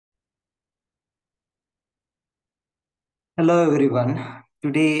Hello everyone.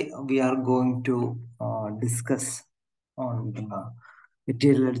 Today we are going to discuss on the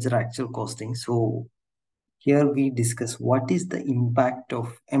material ledger actual costing. So here we discuss what is the impact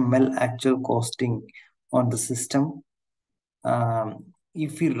of ML actual costing on the system.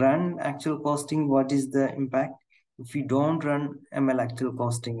 If we run actual costing, what is the impact? If we don't run ML actual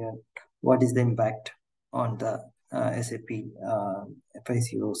costing, what is the impact on the SAP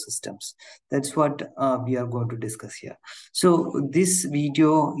FICO systems? That's what we are going to discuss here. So this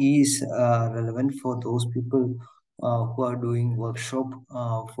video is relevant for those people who are doing workshop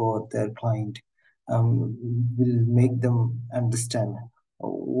for their client. Will make them understand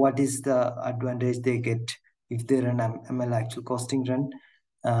what is the advantage they get if they run ML actual costing run.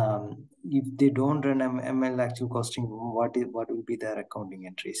 If they don't run ML actual costing, what will be their accounting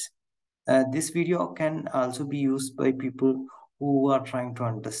entries? This video can also be used by people who are trying to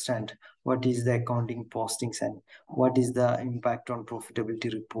understand what is the accounting postings and what is the impact on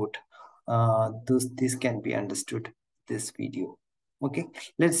profitability report. This can be understood this video. Okay,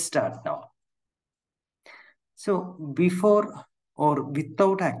 let's start now. So before or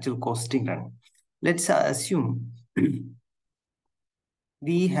without actual costing run, let's assume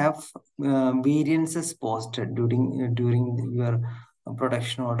we have variances posted during your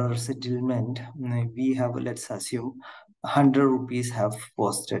production order settlement. We have, let's assume, 100 rupees have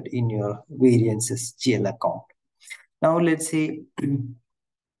posted in your variances GL account. Now let's say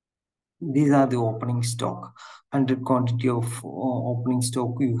these are the opening stock, 100 quantity of opening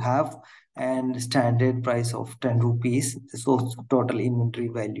stock you have, and standard price of 10 rupees. So total inventory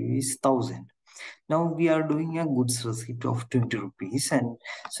value is 1000. Now we are doing a goods receipt of 20 rupees, and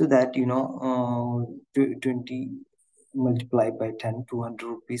so that 20 multiplied by 10, 200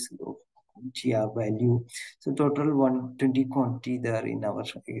 rupees of GR value. So total 120 quantity there in our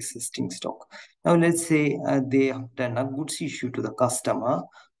existing stock. Now let's say they have done a goods issue to the customer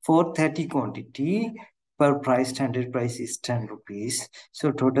for 30 quantity. Per price, standard price is 10 rupees.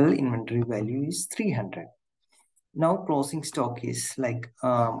 So total inventory value is 300. Now closing stock is like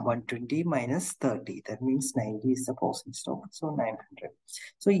 120 minus 30. That means 90 is the closing stock. So 900.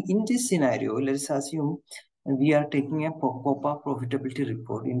 So in this scenario, let's assume we are taking a COPA profitability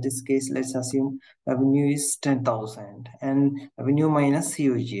report. In this case, let's assume revenue is 10,000 and revenue minus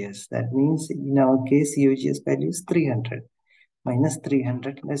COGS. That means in our case, COGS value is 300 minus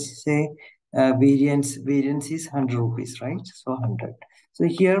 300. Let's say variance is 100 rupees, right? So 100. So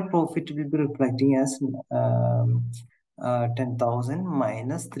here profit will be reflecting as 10,000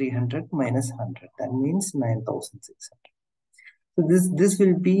 minus 300 minus 100. That means 9,600. So this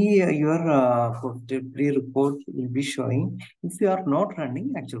will be your profitability report will be showing if you are not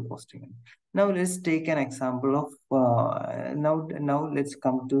running actual costing. Now let's take an example of now let's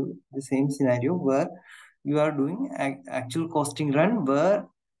come to the same scenario where you are doing actual costing run, where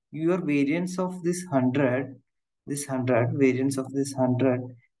your variance of this 100 variance of this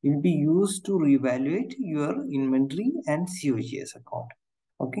 100 will be used to reevaluate your inventory and COGS account.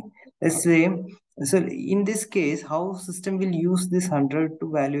 Okay, let's say, so in this case, how system will use this 100 to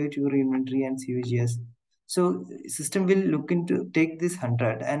evaluate your inventory and COGS? So system will look into take this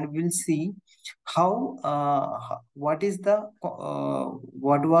 100 and will see how what is the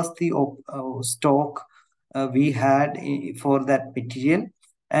what was the stock we had for that material,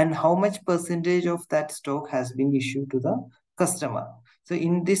 and how much percentage of that stock has been issued to the customer. So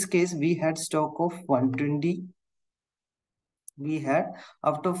in this case, we had stock of 120. We had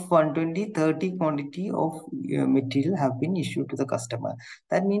out of 120, 30 quantity of material have been issued to the customer.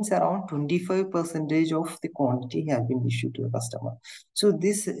 That means around 25% of the quantity have been issued to the customer. So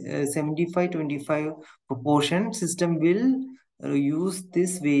this 75-25 proportion system will use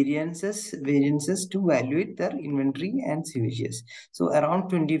this variances to evaluate their inventory and COGS. So around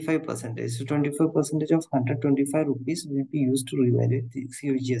 25%. So 25% of 125 rupees will be used to reevaluate the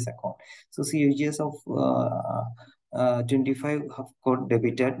COGS account. So COGS of 25 have got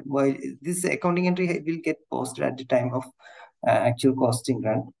debited, while this accounting entry will get posted at the time of actual costing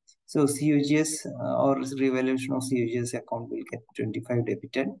run. So COGS or revaluation of COGS account will get 25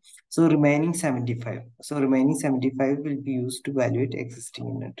 debited. So remaining 75. So remaining 75 will be used to evaluate existing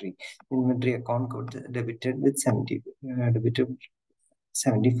inventory. Inventory account got debited with 70 debited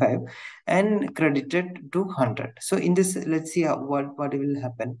 75 and credited to 100. So in this, let's see what will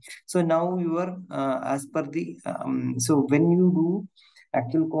happen. So now you are as per the so when you do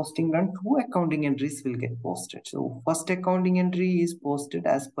actual costing run, two accounting entries will get posted. So first accounting entry is posted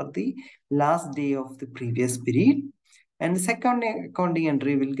as per the last day of the previous period, and the second accounting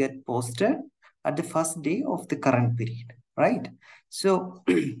entry will get posted at the first day of the current period, right? So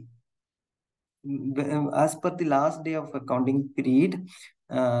as per the last day of accounting period,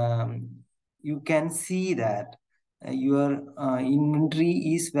 you can see that your inventory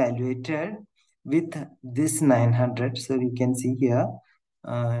is valuated with this 900. So you can see here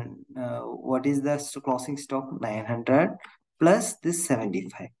what is the closing stock? 900 plus this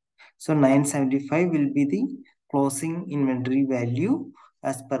 75. So 975 will be the closing inventory value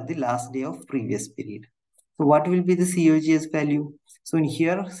as per the last day of previous period. So what will be the COGS value? So in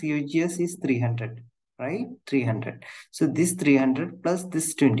here COGS is 300, right? 300. So this 300 plus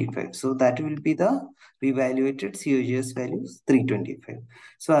this 25. So that will be the revaluated COGS value 325.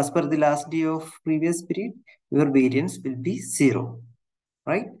 So as per the last day of previous period, your variance will be 0,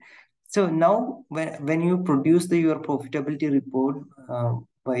 right? So now when you produce your profitability report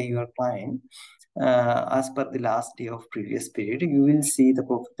by your client, as per the last day of previous period, you will see the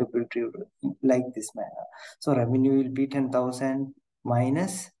profitability like this manner. So revenue will be 10,000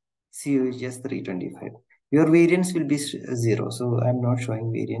 minus COGS 325. Your variance will be 0. So I'm not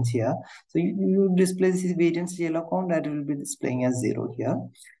showing variance here. So you display this variance GL account, that will be displaying as 0 here.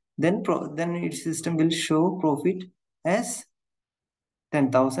 Then its system will show profit as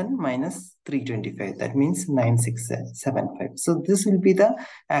 10,000 minus 325. That means 9675. So this will be the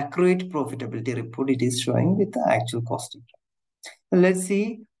accurate profitability report it is showing with the actual costing. So let's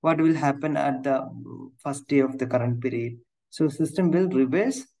see what will happen at the first day of the current period. So system will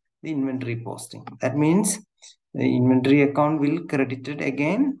reverse the inventory posting. That means the inventory account will credited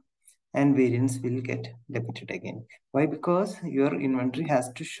again and variance will get debited again. Why? Because your inventory has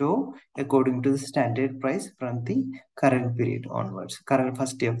to show according to the standard price from the current period onwards, current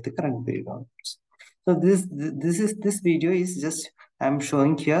first day of the current period onwards. So this video is just I'm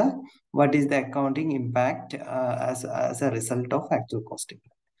showing here what is the accounting impact as a result of actual costing.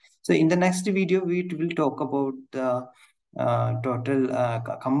 So in the next video, we will talk about the total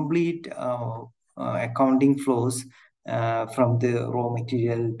complete accounting flows from the raw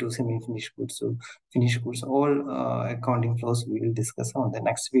material to semi-finished goods. So finished goods, all accounting flows we will discuss on the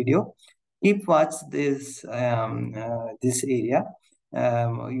next video. Keep watch this this area.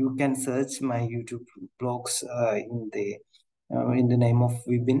 You can search my YouTube blogs in the name of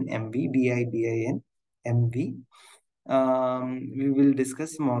Vibin MV, BIBIN MV. We will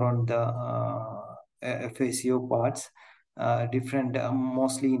discuss more on the FACO parts, different,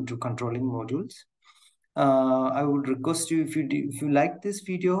 mostly into controlling modules. I would request you, if you like this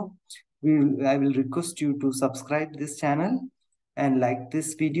video, I will request you to subscribe this channel and like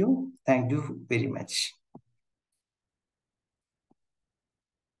this video. Thank you very much.